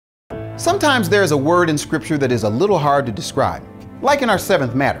Sometimes there is a word in Scripture that is a little hard to describe, like in our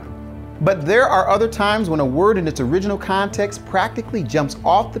seventh matter. But there are other times when a word in its original context practically jumps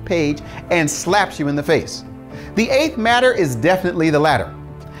off the page and slaps you in the face. The eighth matter is definitely the latter.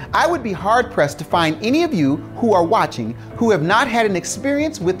 I would be hard-pressed to find any of you who are watching who have not had an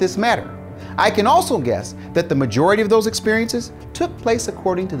experience with this matter. I can also guess that the majority of those experiences took place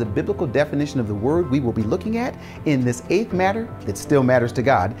according to the biblical definition of the word we will be looking at in this eighth matter that still matters to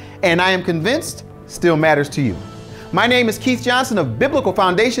God, and I am convinced still matters to you. My name is Keith Johnson of Biblical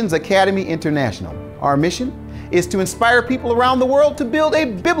Foundations Academy International. Our mission is to inspire people around the world to build a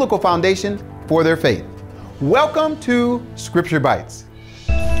biblical foundation for their faith. Welcome to Scripture Bytes.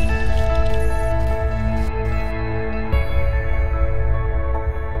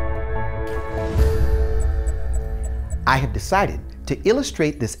 I have decided to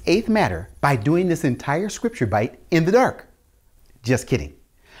illustrate this eighth matter by doing this entire Scripture Byte in the dark. Just kidding.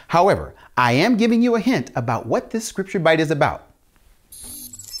 However, I am giving you a hint about what this Scripture Byte is about.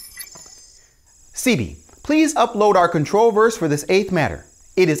 CB, please upload our control verse for this eighth matter.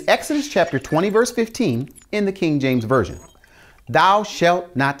 It is Exodus chapter 20, verse 15 in the King James Version. Thou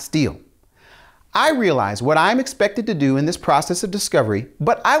shalt not steal. I realize what I'm expected to do in this process of discovery,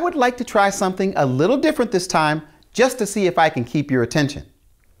 but I would like to try something a little different this time just to see if I can keep your attention.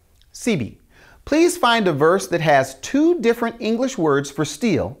 CB, please find a verse that has two different English words for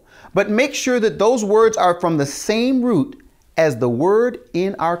steal, but make sure that those words are from the same root as the word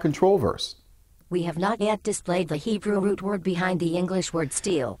in our control verse. We have not yet displayed the Hebrew root word behind the English word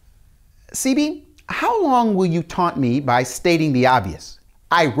steal. CB, how long will you taunt me by stating the obvious?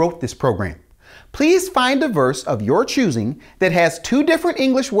 I wrote this program. Please find a verse of your choosing that has two different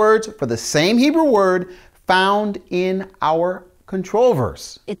English words for the same Hebrew word found in our control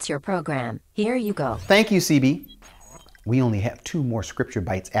verse. It's your program. Here you go. Thank you, CB. We only have two more Scripture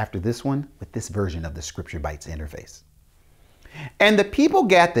Bytes after this one with this version of the Scripture Bytes interface. And the people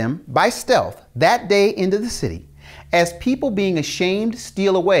gat them by stealth that day into the city, as people being ashamed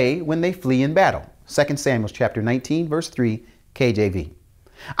steal away when they flee in battle. 2 Samuel chapter 19, verse 3, KJV.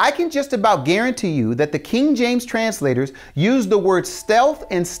 I can just about guarantee you that the King James translators use the word stealth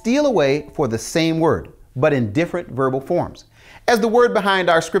and steal away for the same word, but in different verbal forms, as the word behind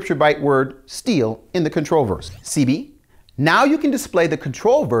our Scripture Byte word steal in the control verse. CB, now you can display the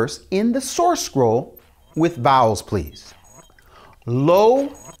control verse in the source scroll with vowels, please. Lo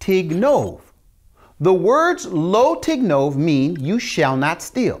tignov. The words lo tignov mean you shall not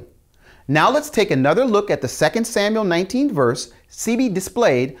steal. Now let's take another look at the 2 Samuel 19 verse CB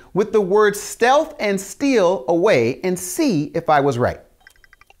displayed with the words stealth and steal away and see if I was right.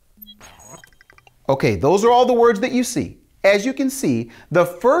 Okay, those are all the words that you see. As you can see, the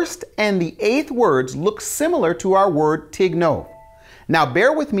first and the eighth words look similar to our word tignov. Now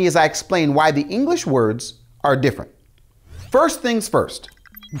bear with me as I explain why the English words are different. First things first,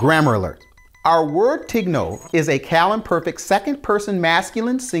 grammar alert. Our word tignov is a cal-imperfect second person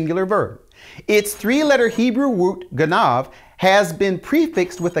masculine singular verb. Its three-letter Hebrew root ganav has been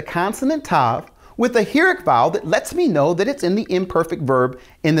prefixed with a consonant tav with a heroic vowel that lets me know that it's in the imperfect verb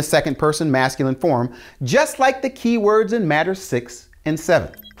in the second person masculine form, just like the key words in matters 6 and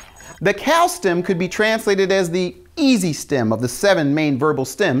 7. The cal stem could be translated as the easy stem of the 7 main verbal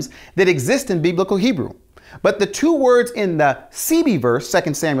stems that exist in biblical Hebrew. But the two words in the CB verse,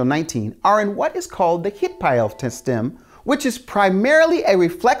 2 Samuel 19, are in what is called the hitpael stem, which is primarily a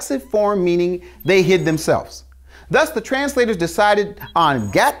reflexive form meaning they hid themselves. Thus, the translators decided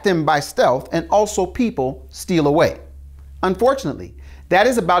on gat them by stealth and also people steal away. Unfortunately, that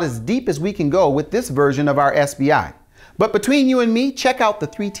is about as deep as we can go with this version of our SBI. But between you and me, check out the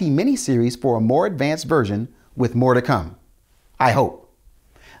 3T mini-series for a more advanced version with more to come. I hope.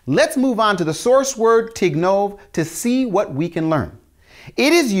 Let's move on to the source word tignov to see what we can learn.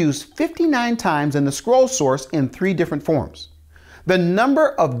 It is used 59 times in the scroll source in 3 different forms. The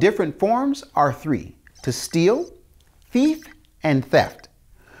number of different forms are 3: to steal, thief, and theft.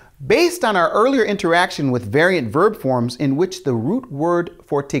 Based on our earlier interaction with variant verb forms in which the root word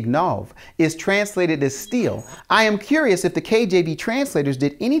for tignov is translated as steal, I am curious if the KJV translators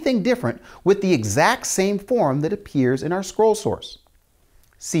did anything different with the exact same form that appears in our scroll source.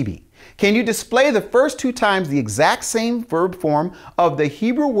 CB, can you display the first 2 times the exact same verb form of the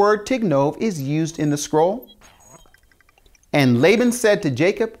Hebrew word tignov is used in the scroll? And Laban said to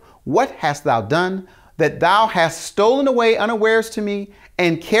Jacob, what hast thou done, that thou hast stolen away unawares to me,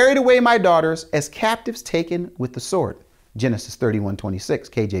 and carried away my daughters as captives taken with the sword? Genesis 31:26,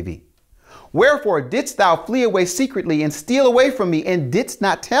 KJV. Wherefore didst thou flee away secretly and steal away from me, and didst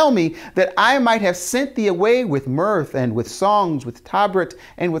not tell me that I might have sent thee away with mirth and with songs, with tabret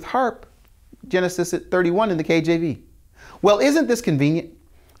and with harp? Genesis 31 in the KJV. Well, isn't this convenient?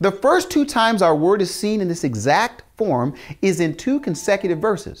 The first two times our word is seen in this exact form is in two consecutive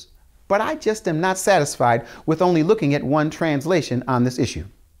verses, but I just am not satisfied with only looking at one translation on this issue.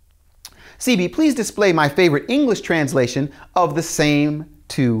 CB, please display my favorite English translation of the same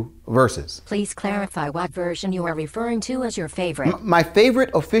two verses. Please clarify what version you are referring to as your favorite. My favorite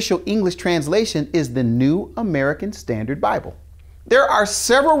official English translation is the New American Standard Bible. There are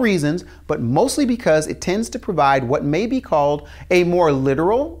several reasons, but mostly because it tends to provide what may be called a more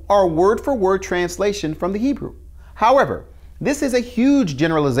literal or word-for-word translation from the Hebrew. However, this is a huge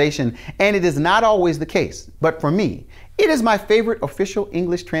generalization and it is not always the case, but for me, it is my favorite official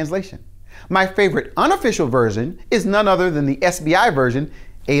English translation. My favorite unofficial version is none other than the SBI version,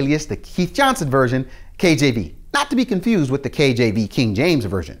 alias the Keith Johnson version, KJV, not to be confused with the KJV King James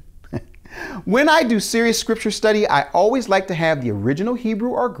version. When I do serious scripture study, I always like to have the original Hebrew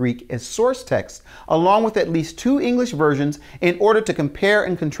or Greek as source text, along with at least two English versions in order to compare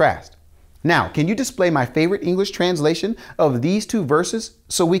and contrast. Now, can you display my favorite English translation of these two verses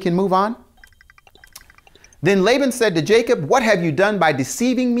so we can move on? Then Laban said to Jacob, "What have you done by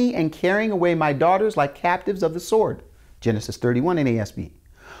deceiving me and carrying away my daughters like captives of the sword?" Genesis 31 in ASB.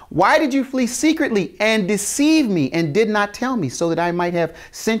 "Why did you flee secretly and deceive me and did not tell me, so that I might have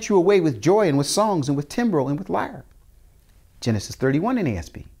sent you away with joy and with songs and with timbrel and with lyre?" Genesis 31 in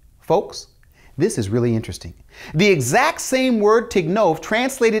ASB. Folks, this is really interesting. The exact same word tignov,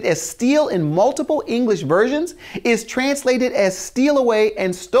 translated as steal in multiple English versions, is translated as steal away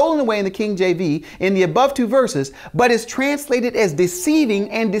and stolen away in the King JV in the above two verses, but is translated as deceiving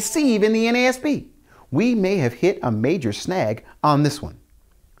and deceive in the NASB. We may have hit a major snag on this one.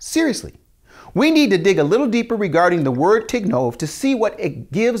 Seriously, we need to dig a little deeper regarding the word tignov to see what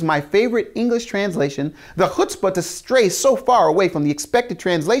it gives my favorite English translation the chutzpah to stray so far away from the expected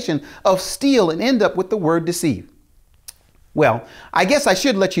translation of steal and end up with the word deceive. Well, I guess I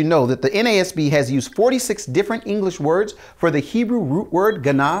should let you know that the NASB has used 46 different English words for the Hebrew root word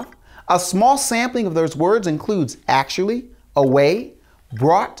ganav. A small sampling of those words includes actually, away,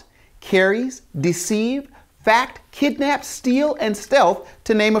 brought, carries, deceive, fact, kidnap, steal, and stealth,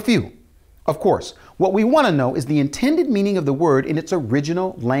 to name a few. Of course, what we want to know is the intended meaning of the word in its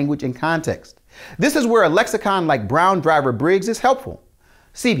original language and context. This is where a lexicon like Brown Driver Briggs is helpful.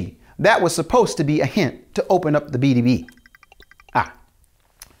 CB, that was supposed to be a hint to open up the BDB.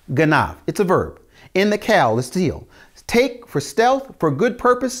 Ganav, it's a verb. In the cal is steal. Take for stealth, for good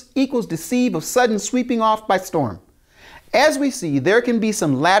purpose, equals deceive of sudden sweeping off by storm. As we see, there can be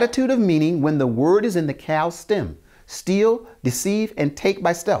some latitude of meaning when the word is in the cal stem. Steal, deceive, and take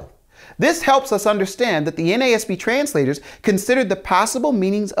by stealth. This helps us understand that the NASB translators considered the possible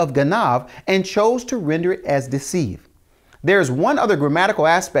meanings of ganav and chose to render it as deceive. There's one other grammatical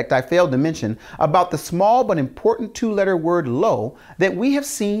aspect I failed to mention about the small but important two-letter word lo that we have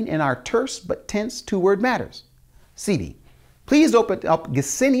seen in our terse but tense two-word matters. CD, please open up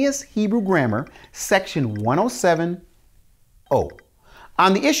Gesenius Hebrew Grammar, section 107.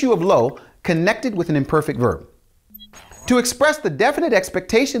 On the issue of lo, connected with an imperfect verb. To express the definite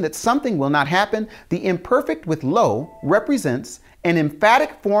expectation that something will not happen, the imperfect with lo represents an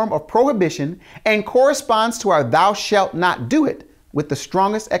emphatic form of prohibition and corresponds to our thou shalt not do it with the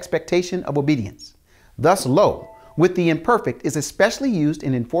strongest expectation of obedience. Thus lo, with the imperfect, is especially used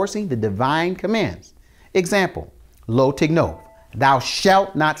in enforcing the divine commands. Example, lo tignov, thou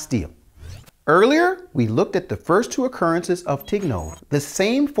shalt not steal. Earlier, we looked at the first two occurrences of tignov, the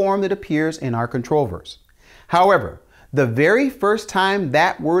same form that appears in our control verse. However, the very first time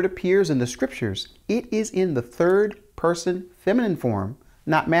that word appears in the scriptures, it is in the third person feminine form,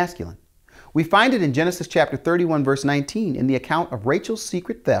 not masculine. We find it in Genesis chapter 31, verse 19, in the account of Rachel's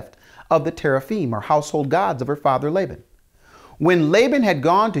secret theft of the teraphim, or household gods, of her father Laban. When Laban had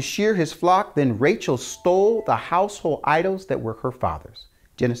gone to shear his flock, then Rachel stole the household idols that were her father's.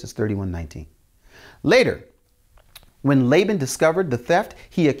 Genesis 31:19. Later, when Laban discovered the theft,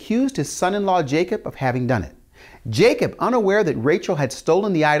 he accused his son-in-law Jacob of having done it. Jacob, unaware that Rachel had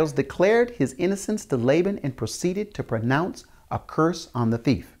stolen the idols, declared his innocence to Laban and proceeded to pronounce a curse on the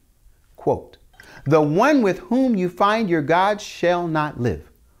thief. Quote, "The one with whom you find your God shall not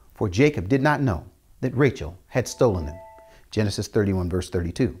live," for Jacob did not know that Rachel had stolen them. Genesis 31, verse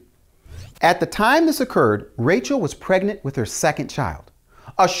 32. At the time this occurred, Rachel was pregnant with her second child.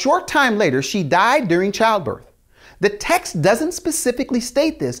 A short time later, she died during childbirth. The text doesn't specifically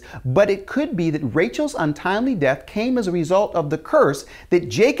state this, but it could be that Rachel's untimely death came as a result of the curse that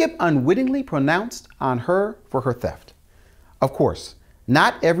Jacob unwittingly pronounced on her for her theft. Of course,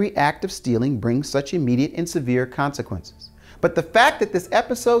 not every act of stealing brings such immediate and severe consequences. But the fact that this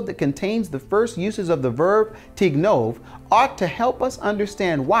episode that contains the first uses of the verb tignov ought to help us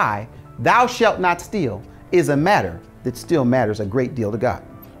understand why "thou shalt not steal" is a matter that still matters a great deal to God.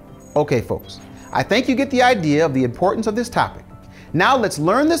 Okay, folks, I think you get the idea of the importance of this topic. Now let's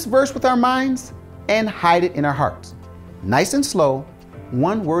learn this verse with our minds and hide it in our hearts. Nice and slow,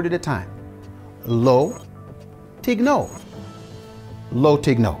 one word at a time. Lo tignov. Lo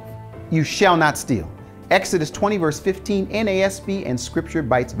tignov. You shall not steal. Exodus 20 verse 15 NASB and Scripture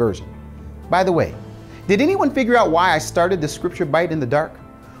Bytes version. By the way, did anyone figure out why I started the Scripture Byte in the dark?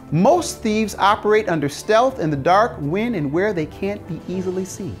 Most thieves operate under stealth in the dark when and where they can't be easily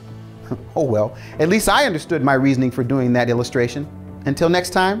seen. Oh well, at least I understood my reasoning for doing that illustration. Until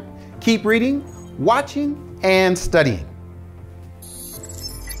next time, keep reading, watching, and studying.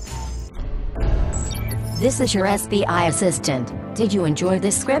 This is your SBI assistant. Did you enjoy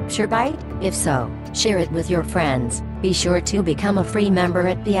this Scripture Byte? If so, share it with your friends. Be sure to become a free member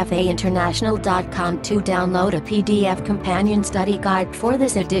at bfainternational.com to download a PDF companion study guide for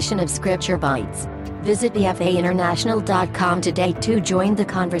this edition of Scripture Bytes. Visit bfainternational.com today to join the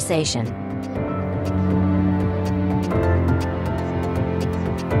conversation.